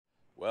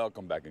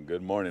Welcome back and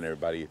good morning,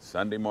 everybody. It's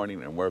Sunday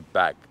morning and we're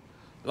back.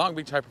 Long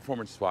Beach High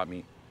Performance Swap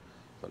Meet.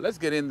 So let's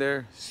get in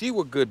there, see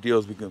what good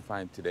deals we can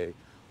find today.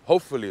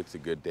 Hopefully it's a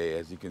good day.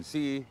 As you can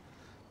see,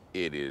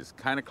 it is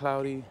kind of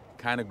cloudy,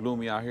 kind of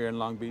gloomy out here in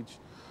Long Beach.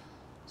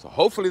 So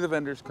hopefully the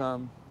vendors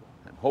come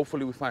and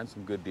hopefully we find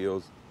some good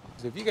deals.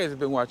 So if you guys have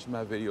been watching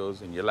my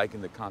videos and you're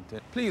liking the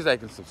content, please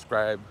like and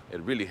subscribe.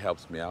 It really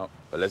helps me out.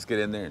 But let's get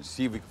in there and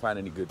see if we can find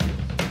any good deals.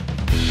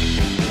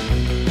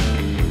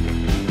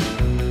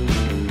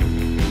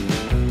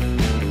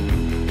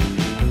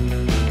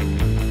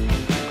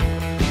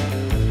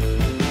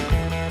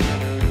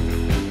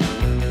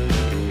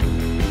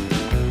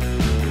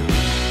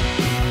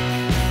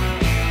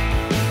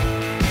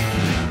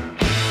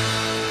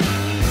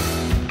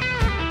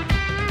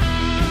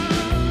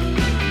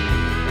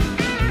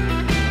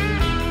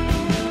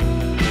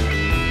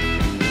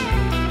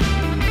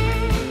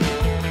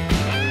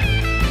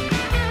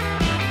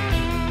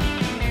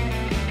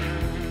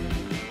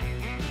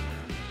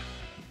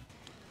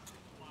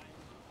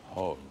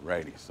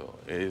 Alrighty, so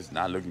it is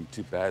not looking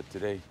too bad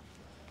today.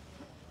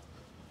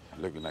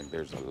 Looking like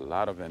there's a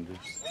lot of vendors.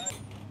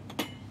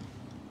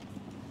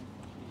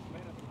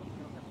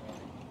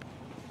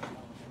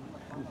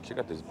 Ooh, check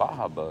out this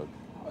Baja bug.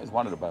 I always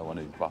wanted to buy one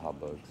of these Baja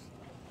bugs.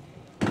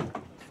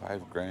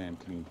 $5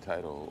 clean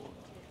title.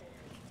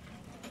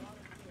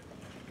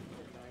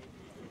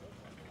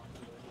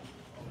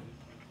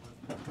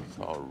 It's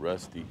all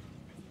rusty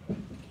up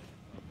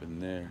in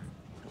there.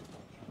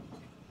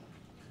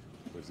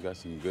 It's got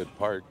some good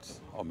parts.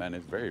 Oh man,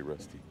 it's very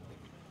rusty.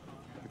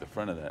 Look at the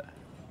front of that.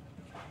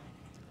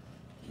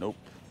 Nope,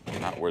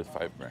 not worth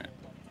 $5 grand.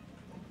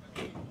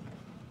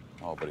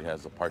 Oh, but he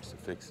has the parts to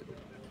fix it.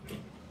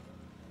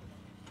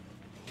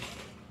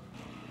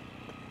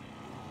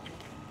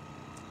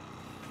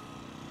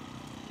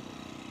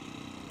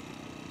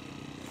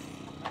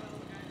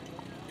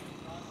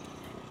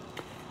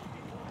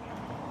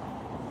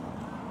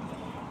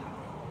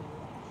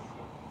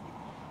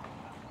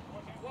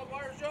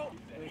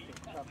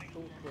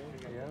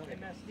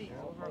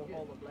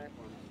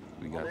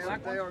 We got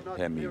some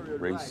Hemi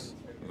race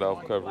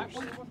valve covers,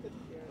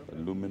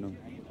 aluminum,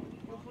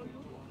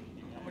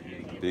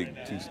 big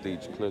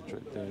 2-stage clutch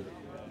right there.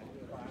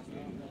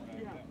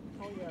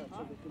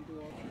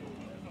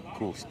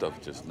 Cool stuff,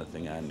 just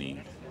nothing I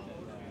need.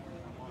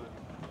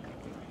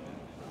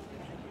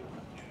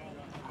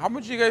 How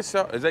much you guys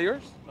sell? Is that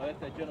yours? Oh, that's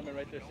that gentleman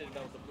right there sitting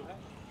down with the blue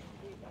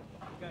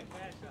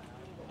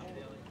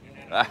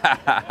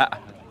hat.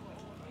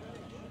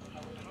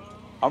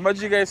 How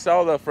much you guys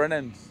sell the front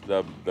ends,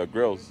 the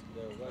grills?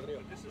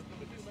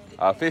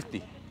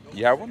 50.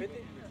 You have one?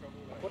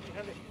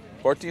 1400.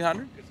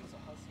 1400?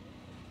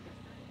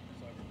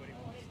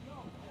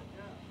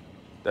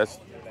 That's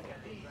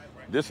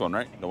this one,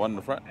 right? The one in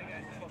the front?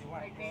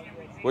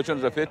 Which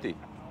one's a 50?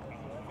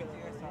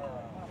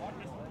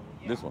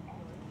 This one.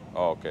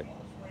 Oh, okay.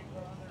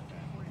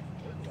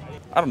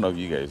 I don't know if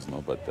you guys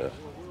know, but the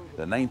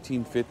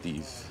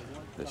 1950s,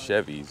 the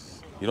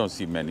Chevys, you don't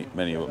see many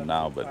of them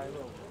now, but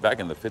back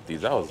in the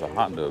 50s, that was a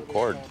Honda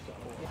Accord,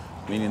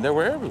 meaning they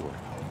were everywhere.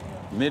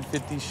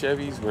 Mid-50s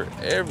Chevys were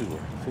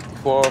everywhere.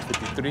 54,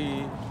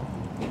 53,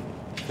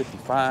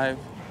 55.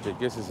 I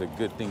guess it's a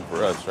good thing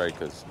for us, right?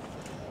 Because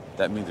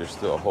that means there's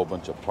still a whole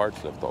bunch of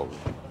parts left over.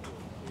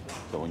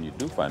 So when you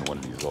do find one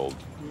of these old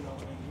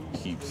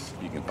Keeps,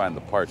 you can find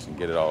the parts and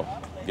get it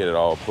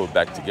all put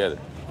back together.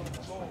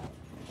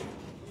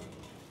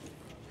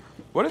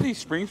 What are these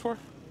springs for?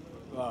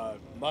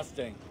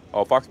 Mustang.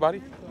 Oh, Fox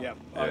body? Yeah.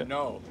 Yeah.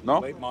 No. No?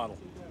 Late model.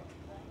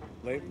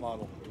 Late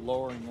model.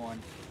 Lowering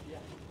one.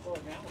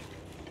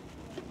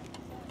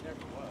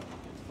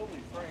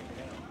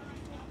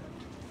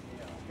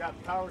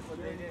 Got power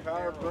steering,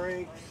 power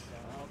brakes,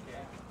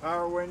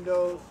 power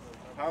windows,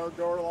 power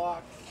door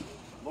locks,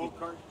 low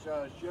cart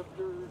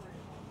shifters.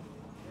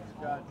 It's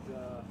got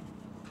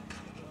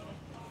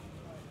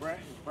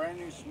brand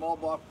new small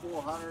block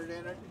 400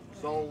 in it.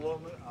 It's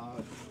all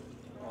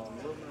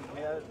aluminum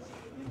heads,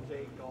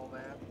 intake, all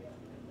that.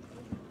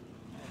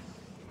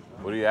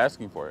 What are you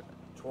asking for it?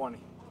 20.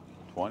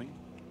 20?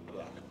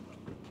 Yeah.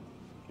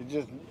 It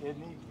needs paint. It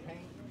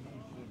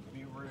needs to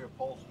be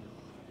reupholstered.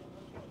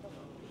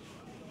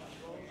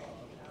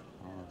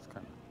 Oh,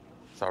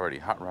 it's already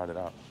hot rodded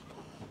out.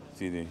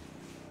 See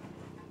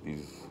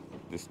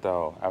this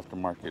style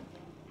aftermarket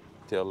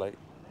tail light.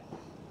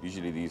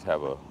 Usually these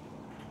have a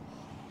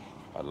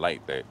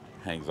light that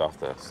hangs off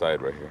the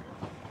side right here.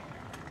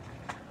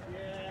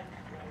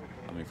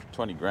 I mean, for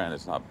 20 grand,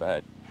 it's not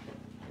bad.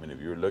 I mean,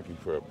 if you're looking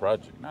for a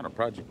project, not a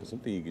project, but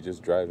something you could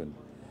just drive and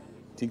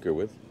tinker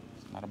with,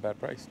 it's not a bad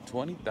price.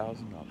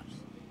 $20,000.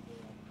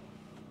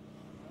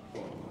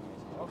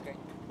 Okay.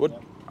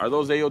 What are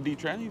those AOD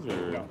trannies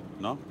or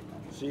no?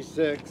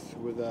 C6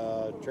 with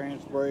a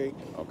trans brake,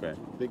 Okay.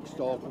 big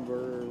stall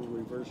converter,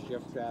 reverse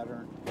shift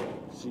pattern,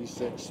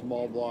 C6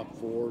 small block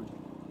Ford.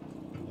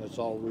 That's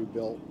all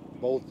rebuilt.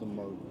 Both of them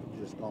are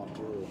just gone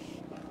through.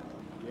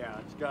 Yeah,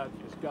 it's got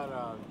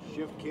a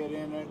shift kit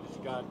in it. It's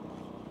got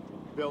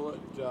billet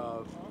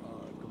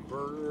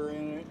converter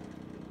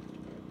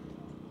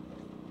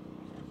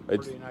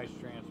It's pretty nice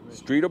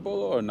transmission. streetable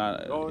or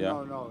not? Oh, yeah.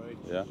 no.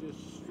 It's Yeah.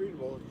 just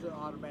streetable. It's an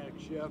automatic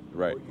shift.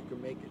 Right. Or you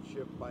can make it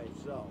shift by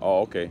itself.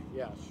 Oh, okay.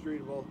 Yeah,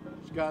 streetable.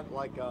 It's got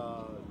like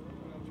a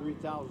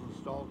 3,000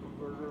 stall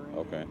converter in it.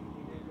 Okay.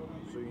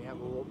 So you have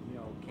a little,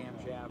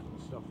 camshaft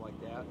and stuff like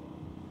that.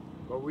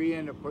 But we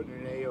end up putting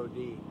an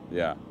AOD.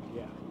 Yeah.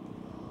 Yeah.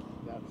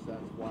 That's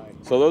why.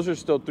 So those are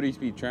still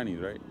 3-speed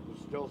trannies, right?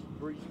 It's still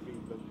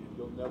 3-speed, but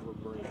you'll never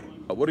break.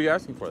 What are you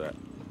asking for that?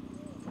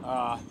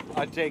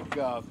 I take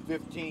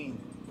 15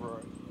 for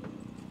it.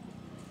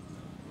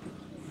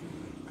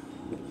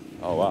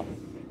 Oh wow,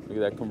 look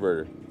at that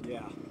converter.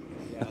 Yeah,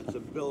 it's a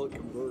billet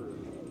converter.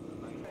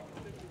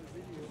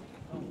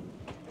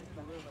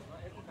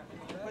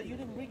 But you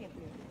didn't bring it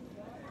here.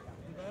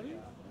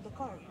 The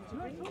car. Did you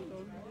bring it?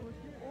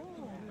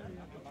 Oh.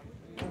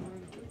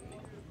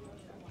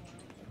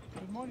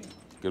 Good morning.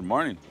 Good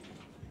morning.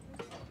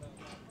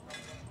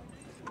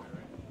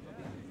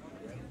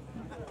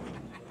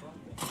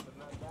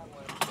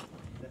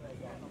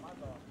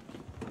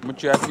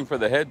 What you asking for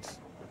the heads?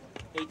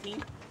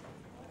 18?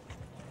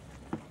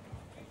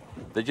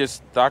 They just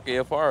stock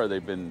AFR or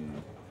they've been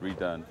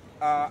redone?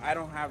 I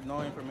don't have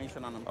no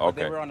information on them. But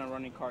Okay. they were on a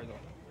running car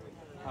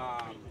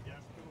though.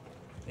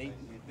 They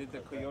did the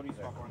Coyote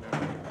swap on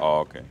them. Oh,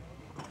 okay.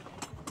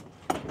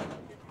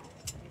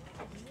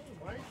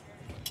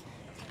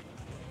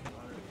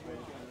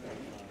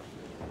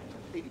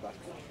 $80.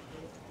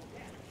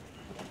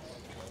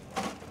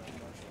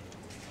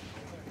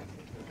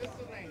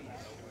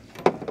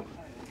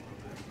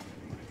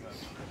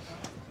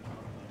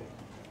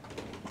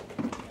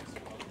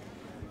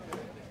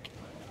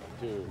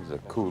 It's a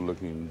cool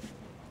looking.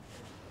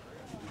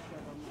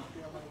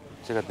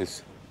 Check out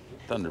this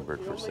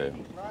Thunderbird for sale.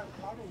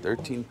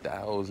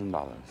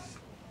 $13,000.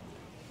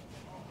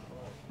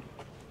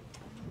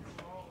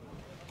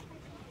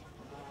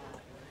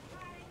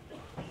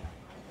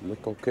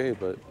 Look okay,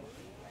 but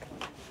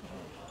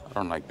I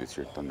don't like this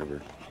here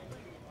Thunderbird.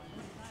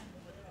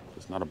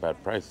 It's not a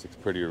bad price. It's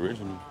pretty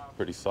original,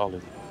 pretty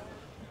solid.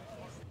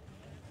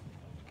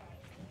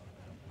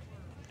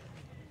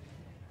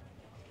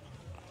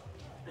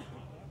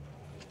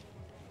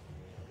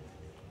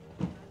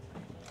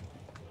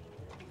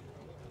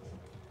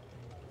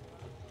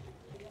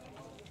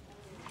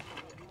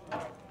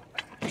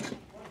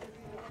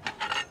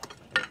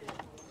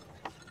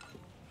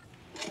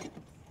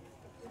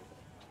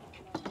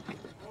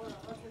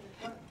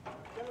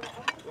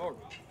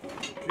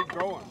 Keep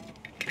going.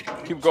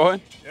 Keep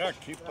going. Yeah,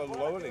 keep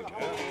unloading.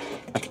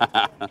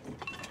 Yeah.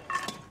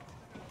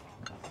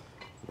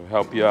 We'll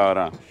help you out,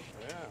 huh?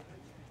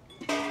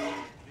 Yeah.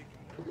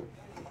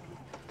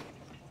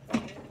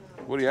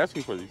 What are you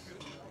asking for these?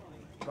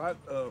 About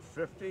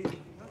 50.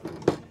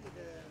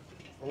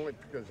 Only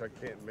because I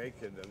can't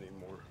make it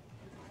anymore.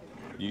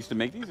 You used to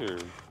make these, or?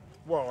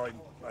 Well,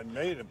 I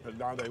made it, but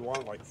now they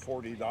want like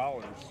 $40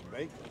 to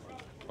make it.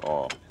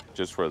 Oh,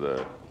 just for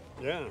the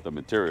Yeah.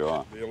 material,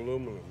 huh? The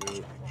aluminum. Yeah.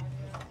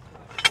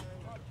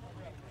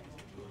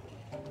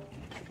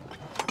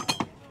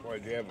 Why,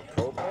 do you have a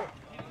Cobra?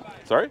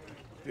 Sorry?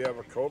 Do you have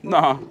a Cobra?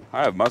 No,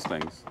 I have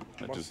Mustangs.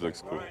 That just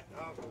looks cool.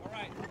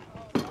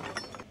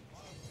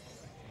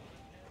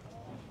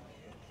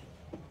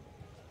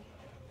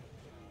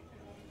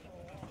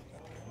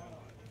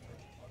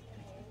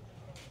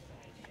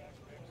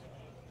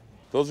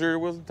 Those are your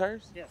wheels and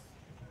tires? Yes,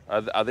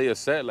 Are they a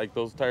set? Like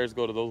those tires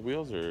go to those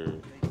wheels, or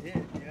they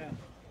did, yeah.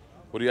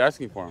 what are you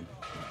asking for them?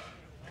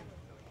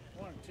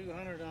 One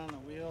 200 on the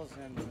wheels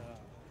and let's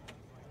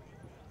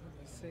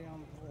see,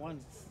 on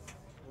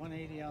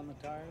 180 on the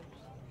tires.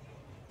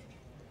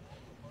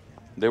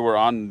 They were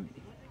on,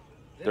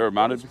 they were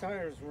mounted, Those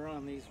tires were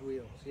on these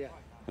wheels, yeah.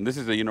 and this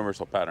is a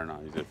universal pattern now.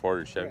 Is it Ford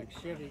or Chevy?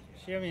 Correct.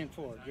 Chevy and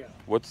Ford, yeah.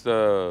 What's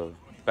the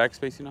back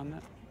spacing on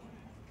that?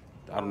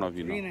 I don't know if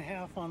you know.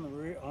 3.5 on the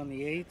rear, on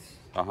the 8s,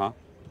 Uh-huh.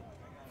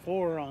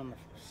 4 on the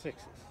 6s.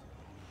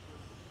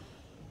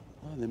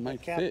 Oh, they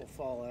might Cap fit. will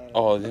fall out.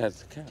 Oh, it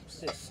has the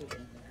caps. Just sitting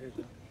in there.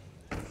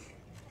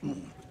 Here's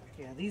the-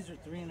 Yeah, these are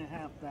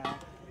 3.5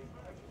 back.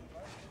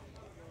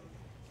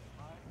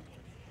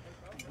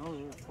 And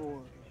those are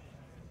 4.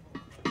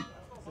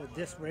 It's a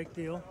disc brake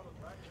deal.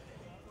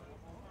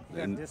 You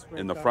got disc brake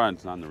In the up.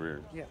 front, not in the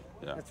rear. Yeah,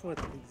 Yeah. that's what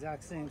the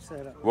exact same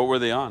setup. What were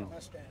they on?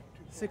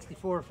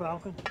 64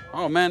 Falcon.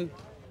 Oh man,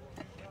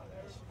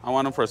 I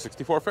want them for a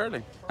 64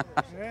 Fairlane.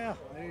 Yeah,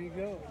 there you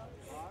go.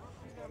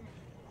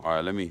 All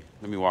right, let me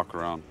walk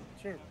around.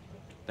 Sure.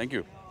 Thank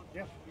you.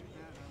 Yeah.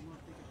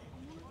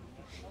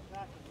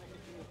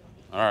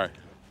 All right.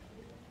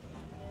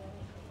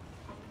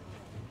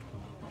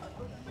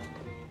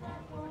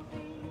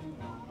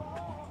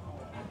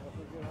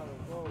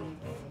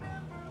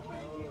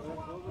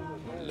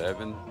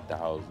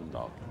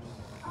 $11,000.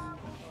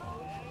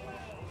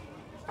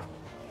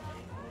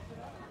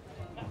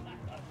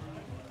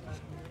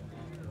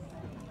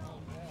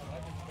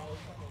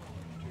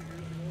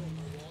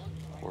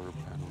 Quarter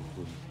panel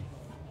hood.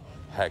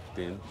 Hacked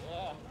in.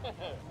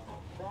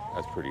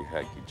 That's pretty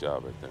hacky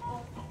job right there.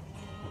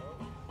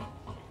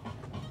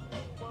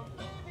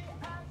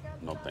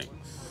 No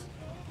thanks.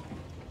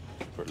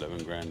 For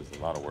 11 grand is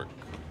a lot of work.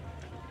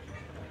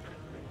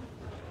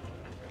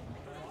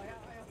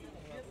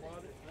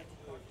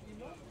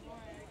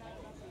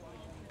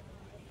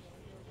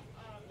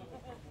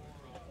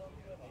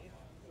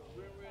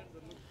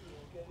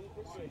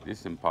 See,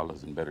 this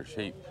Impala's in better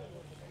shape.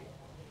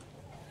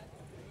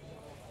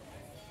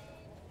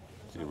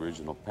 It's the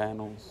original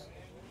panels.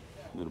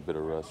 A little bit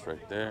of rust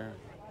right there.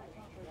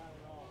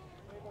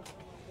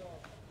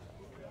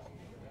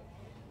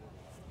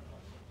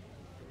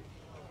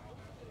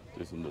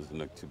 This one doesn't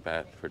look too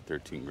bad for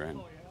 13 grand.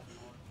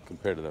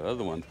 Compared to the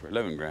other one for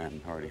 11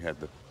 grand, already had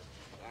the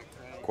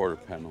quarter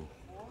panel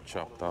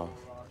chopped off.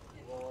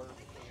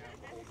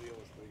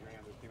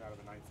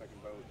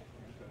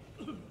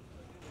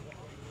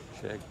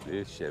 Check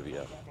this Chevy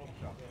out.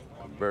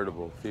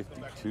 Convertible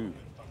 52.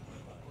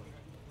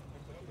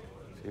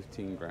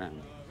 15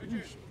 grand.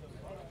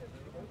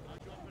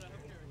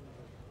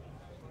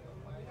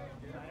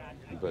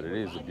 But it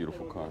is a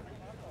beautiful car.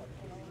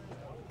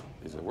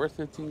 Is it worth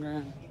 15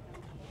 grand?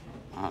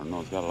 I don't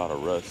know, it's got a lot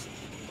of rust.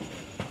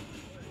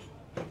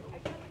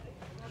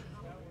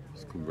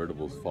 These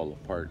convertibles fall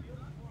apart.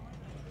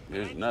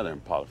 Here's another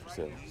Impala for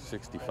sale,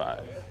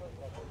 65.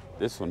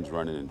 This one's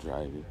running and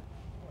driving.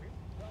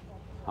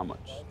 How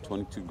much?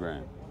 22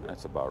 grand.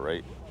 That's about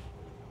right.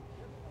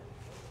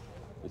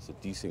 It's a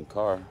decent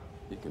car.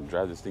 You can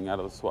drive this thing out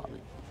of the swap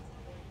meet.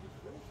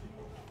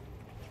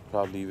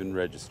 Probably even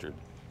registered.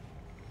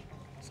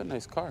 It's a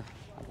nice car.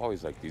 I've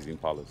always liked these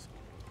Impalas.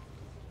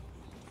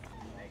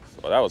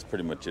 So that was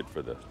pretty much it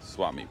for the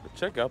swap meet. But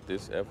check out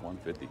this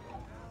F-150.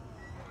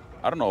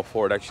 I don't know if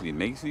Ford actually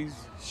makes these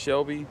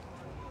Shelby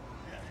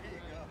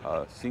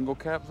single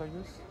cabs like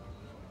this.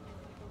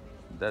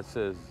 That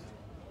says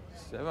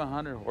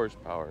 700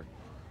 horsepower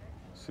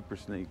Super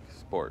Snake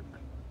Sport.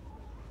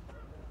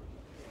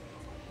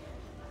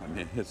 I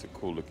mean, it's a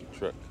cool looking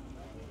truck.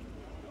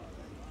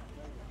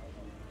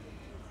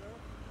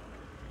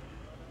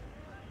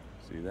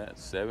 See that?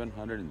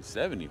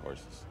 770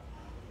 horses.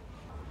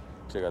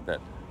 Check out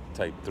that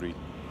Type 3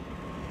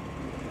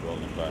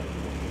 rolling by.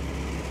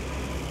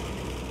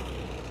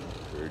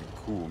 Pretty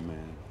cool,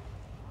 man.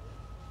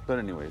 But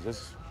anyways,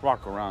 let's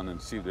walk around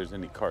and see if there's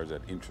any cars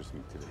that interest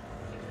me today.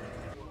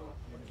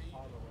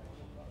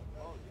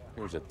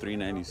 Here's a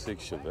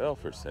 396 Chevelle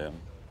for sale.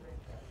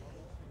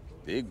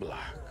 Big block.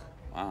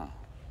 Wow.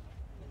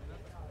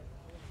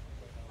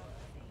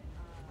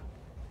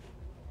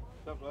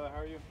 What's up, brother? How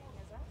are you?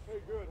 Hey,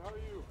 good. How are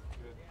you?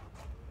 Good.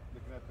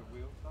 Looking at the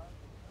wheel side?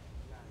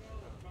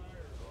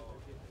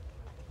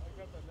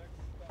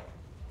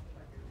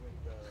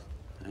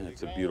 And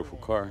it's a beautiful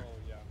car.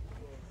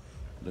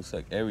 Looks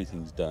like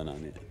everything's done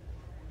on it.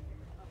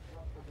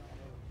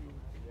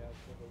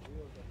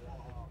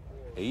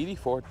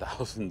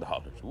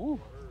 $84,000. Woo.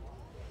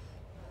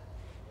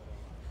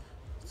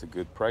 It's a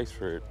good price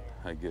for it,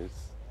 I guess.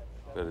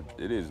 But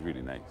it is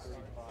really nice.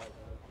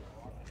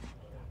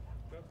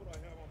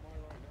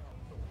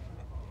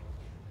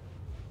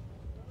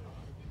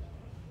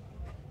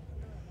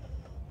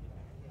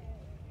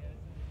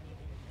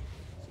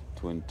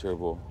 Twin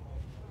turbo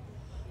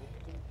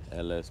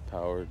LS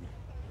powered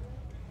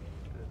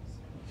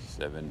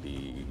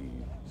 70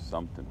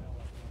 something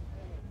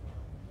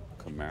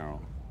Camaro.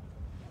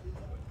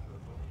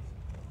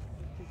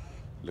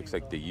 Looks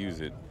like they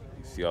use it.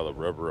 You see all the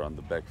rubber on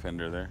the back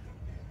fender there.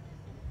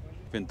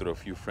 Been through a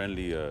few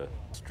friendly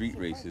street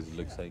races,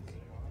 looks like.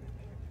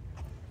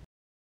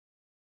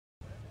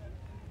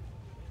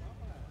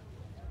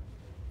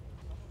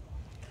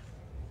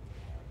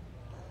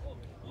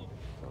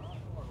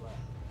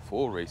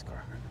 Full race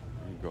car.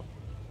 There you go.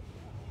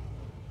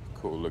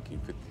 Cool looking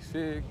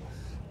 56.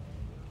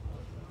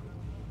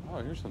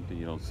 Oh, here's something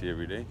you don't see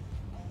every day.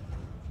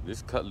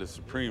 This Cutlass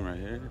Supreme right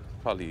here.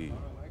 Probably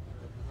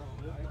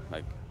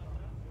like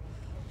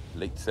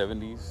late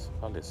 70s,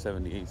 probably a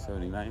 78,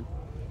 79.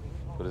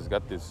 But it's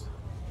got this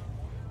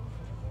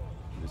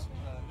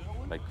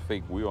like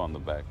fake wheel on the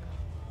back.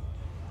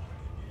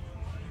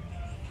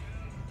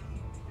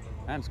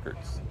 And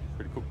skirts.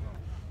 Pretty cool.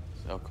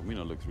 This El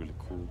Camino looks really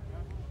cool.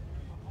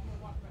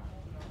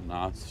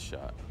 Nah, it's a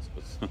shot.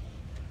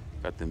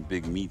 Got them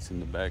big meats in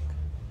the back.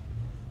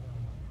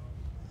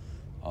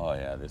 Oh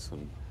yeah, this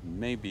one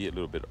may be a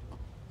little bit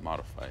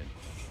modified.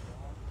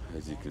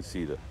 As you can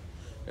see, the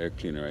air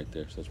cleaner right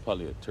there. So it's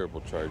probably a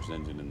turbocharged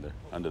engine in there,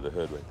 under the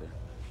hood right there.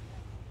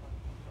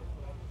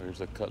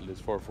 There's a Cutlass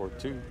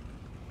 442.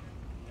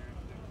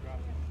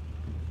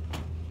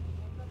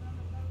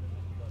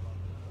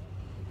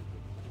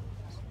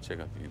 Let's check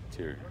out the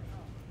interior.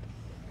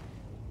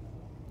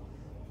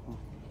 Oh,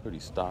 pretty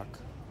stock.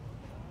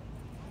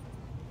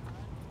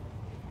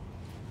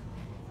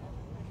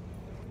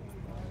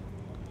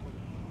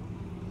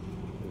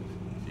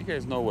 If you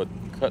guys know what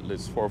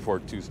Cutlass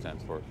 442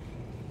 stands for,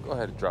 go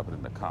ahead and drop it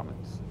in the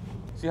comments.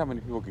 See how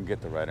many people can get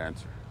the right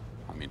answer.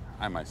 I mean,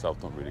 I myself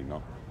don't really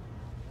know.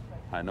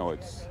 I know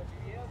it's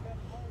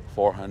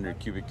 400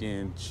 cubic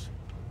inch,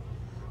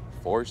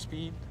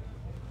 4-speed.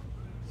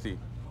 See,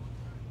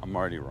 I'm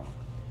already wrong.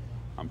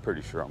 I'm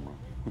pretty sure I'm wrong.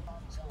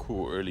 It's a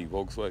cool early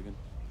Volkswagen.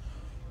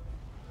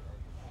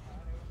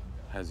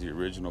 Has the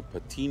original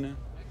patina.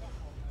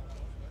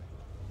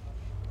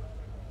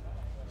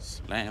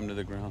 Slammed to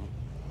the ground.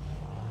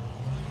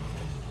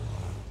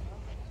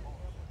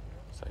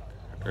 It's like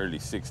early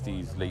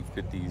 60s, late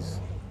 50s.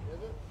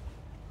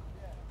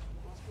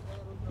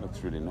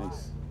 Looks really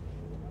nice.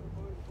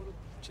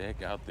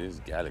 Check out this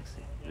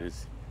Galaxy.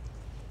 This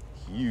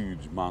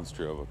huge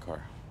monster of a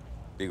car.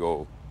 Big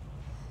old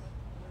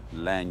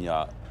land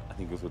yacht, I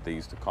think is what they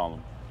used to call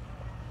them.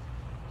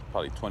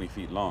 Probably 20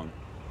 feet long.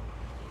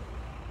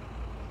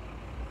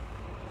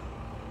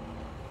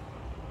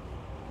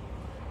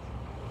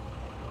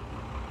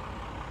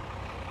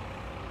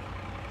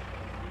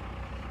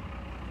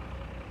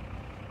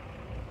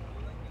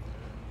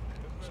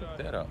 Check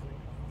that out.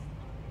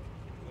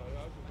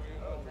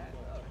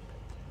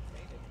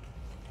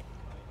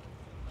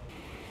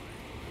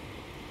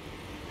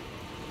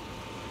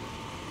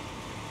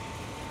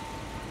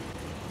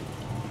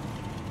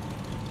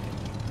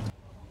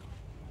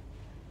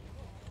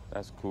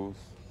 That's cool.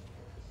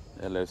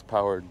 LS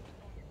powered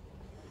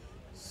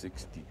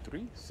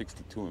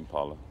 62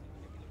 Impala.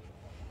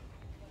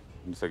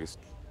 Looks like it's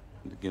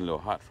getting a little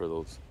hot for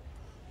those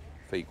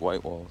fake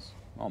white walls.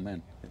 Oh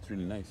man, it's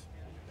really nice.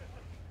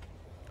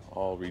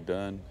 All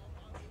redone.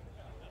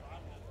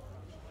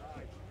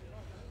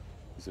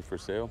 Is it for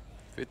sale?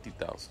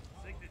 50,000.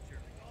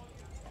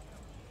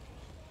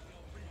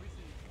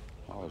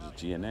 Oh, it's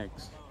a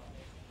GNX.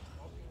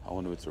 I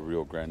wonder if it's a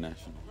real Grand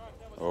National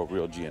or a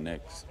real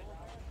GNX.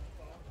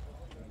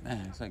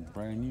 Man, it's like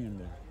brand new in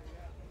there.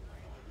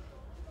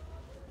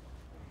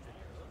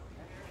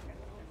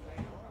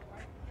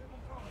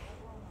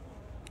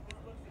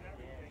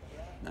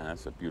 Man,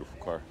 that's a beautiful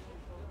car.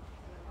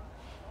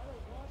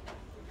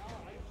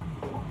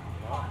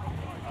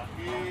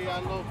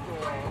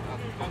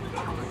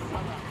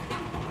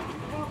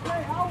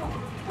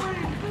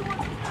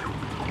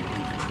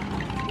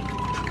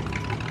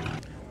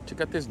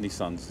 Check out this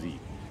Nissan Z.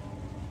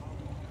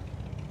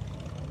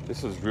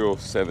 This is real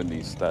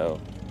 70s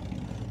style.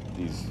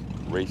 These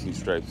racing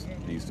stripes,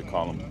 they used to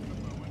call them.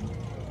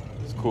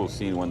 It's cool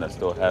seeing one that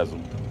still has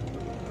them.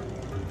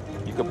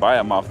 You could buy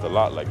them off the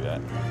lot like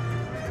that.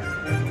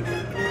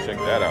 Check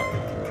that out.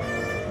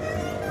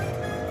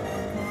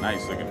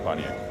 Nice looking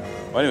Pontiac.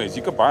 Well, anyways,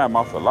 you could buy them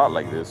off the lot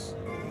like this,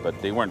 but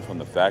they weren't from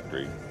the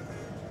factory.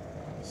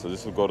 So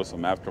this would go to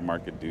some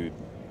aftermarket dude.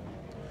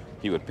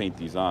 He would paint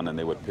these on and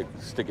they would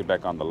stick it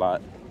back on the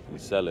lot and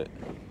sell it.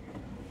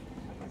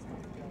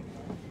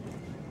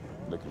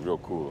 Looking real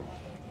cool.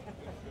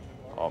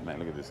 Oh man,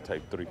 look at this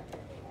Type 3.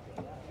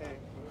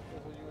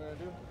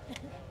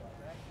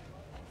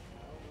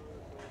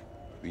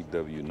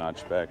 VW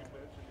notchback.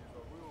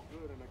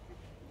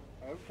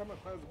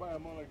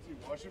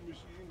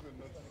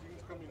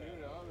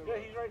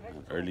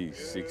 Early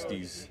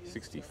 60s,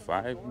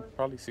 65,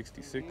 probably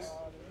 66.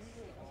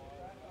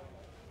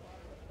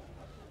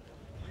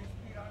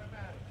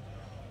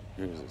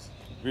 Here's this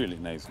really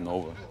nice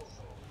Nova.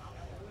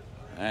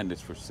 And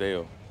it's for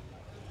sale.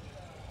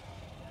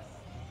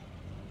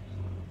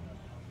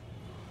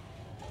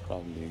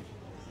 Probably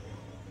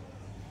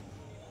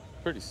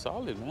pretty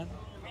solid, man.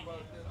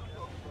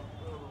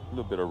 A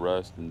little bit of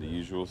rust in the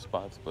usual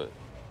spots, but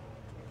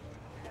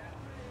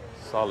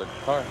solid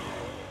car.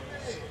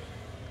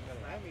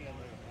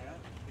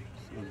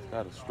 It's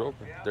got a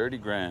stroker. 30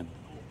 grand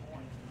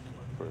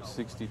for a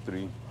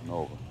 63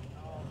 Nova.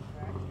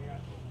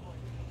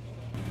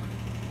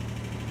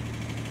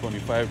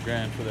 25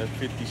 grand for that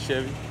 50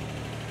 Chevy.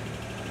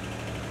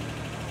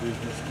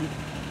 Business coupe.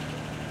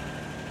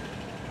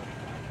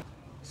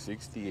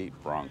 68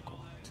 Bronco,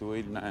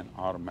 289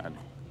 automatic,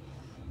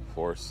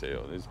 for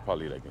sale. This is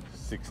probably like a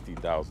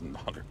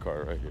 $60,000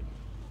 car right here.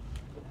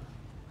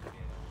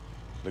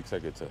 Looks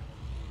like it's a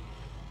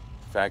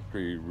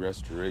factory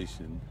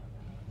restoration.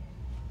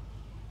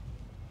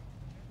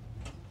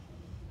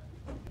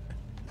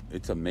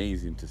 It's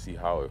amazing to see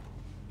how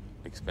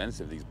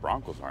expensive these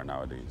Broncos are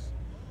nowadays.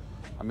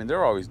 I mean,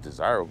 they're always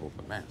desirable,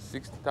 but man,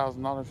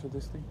 $60,000 for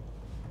this thing?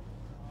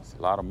 It's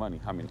a lot of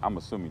money. I mean, I'm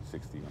assuming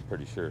 60, I'm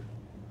pretty sure.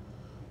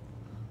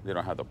 They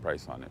don't have the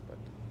price on it, but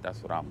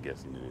that's what I'm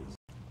guessing it is.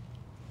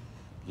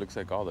 Looks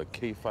like all the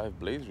K5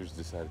 Blazers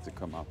decided to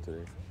come out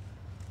today.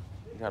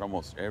 You got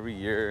almost every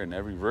year and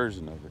every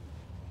version of it.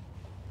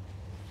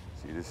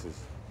 See,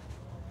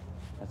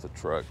 that's a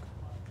truck.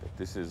 But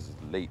this is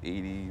late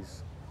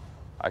 80s.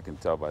 I can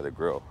tell by the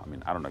grill. I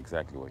mean, I don't know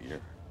exactly what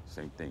year.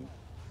 Same thing.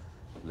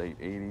 Late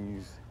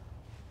 80s.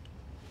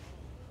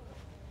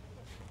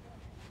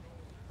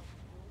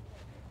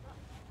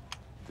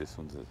 This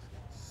one's a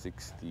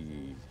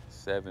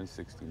 67,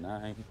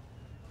 69.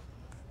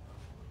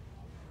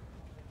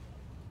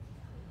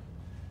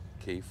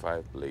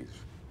 K5 Blazer.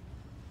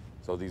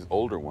 So these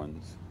older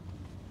ones,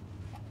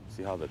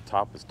 see how the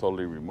top is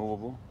totally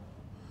removable?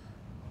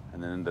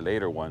 And then the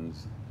later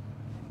ones,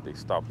 they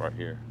stop right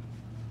here.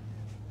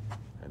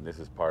 And this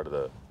is part of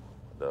the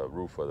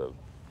roof of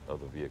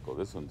the vehicle.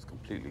 This one's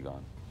completely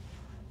gone.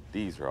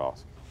 These are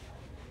awesome.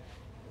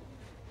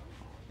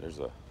 There's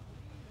a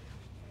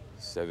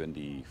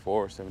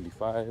 74,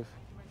 75.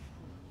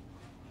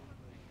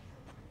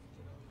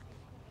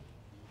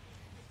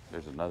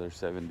 There's another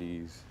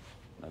 70s,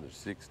 another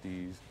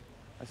 60s.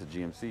 That's a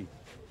GMC.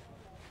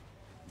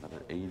 Another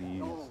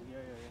 80s. Oh, yeah.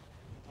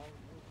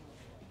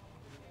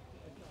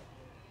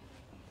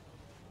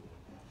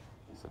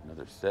 It's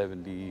another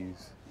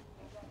 70s.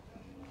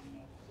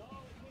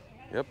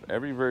 Yep,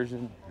 every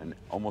version and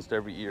almost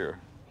every year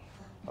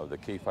of the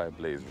K5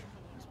 Blazer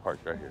is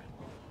parked right here.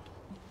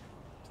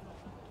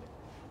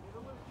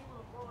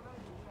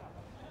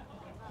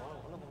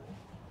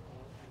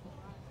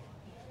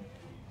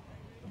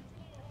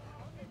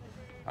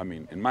 I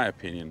mean, in my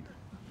opinion,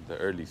 the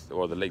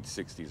late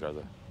 60s are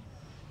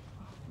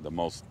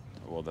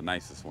the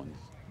nicest ones.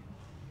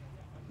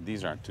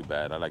 These aren't too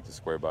bad. I like the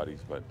square bodies,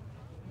 but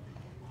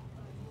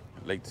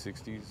late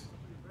 60s,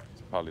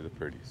 it's probably the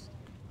prettiest.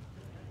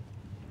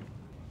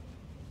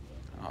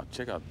 Oh,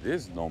 check out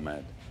this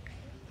Nomad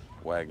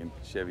wagon,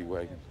 Chevy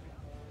wagon.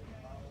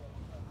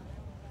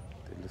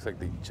 It looks like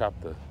they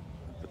chopped the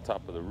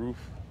top of the roof,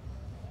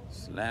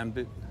 slammed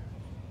it,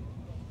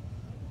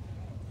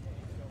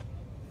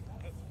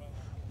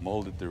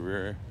 molded the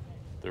rear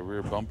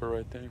bumper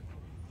right there.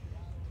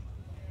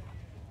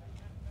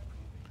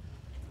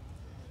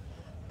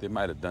 They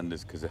might have done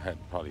this because it had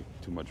probably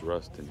too much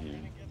rust in here.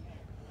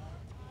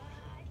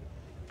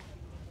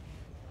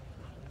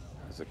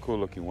 It's a cool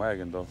looking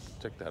wagon though.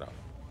 Check that out.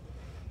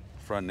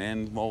 Front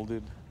end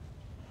molded.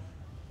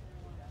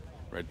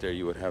 Right there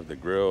you would have the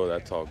grill,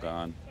 that's all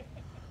gone.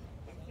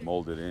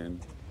 Molded in.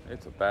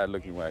 It's a bad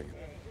looking wagon.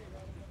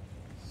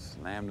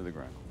 Slammed to the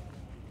ground.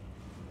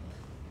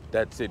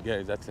 That's it,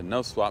 guys. That's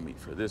enough swap meet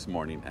for this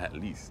morning at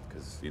least,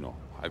 because you know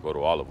I go to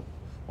all of them,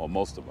 well,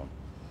 most of them.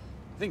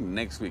 I think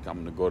next week I'm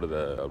gonna go to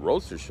the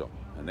Roadster show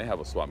and they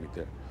have a swap meet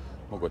there.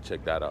 I'm gonna go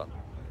check that out.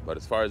 But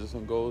as far as this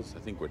one goes, I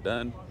think we're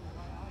done.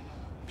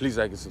 Please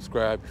like and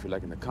subscribe if you're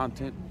liking the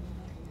content.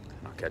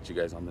 And I'll catch you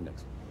guys on the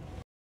next one.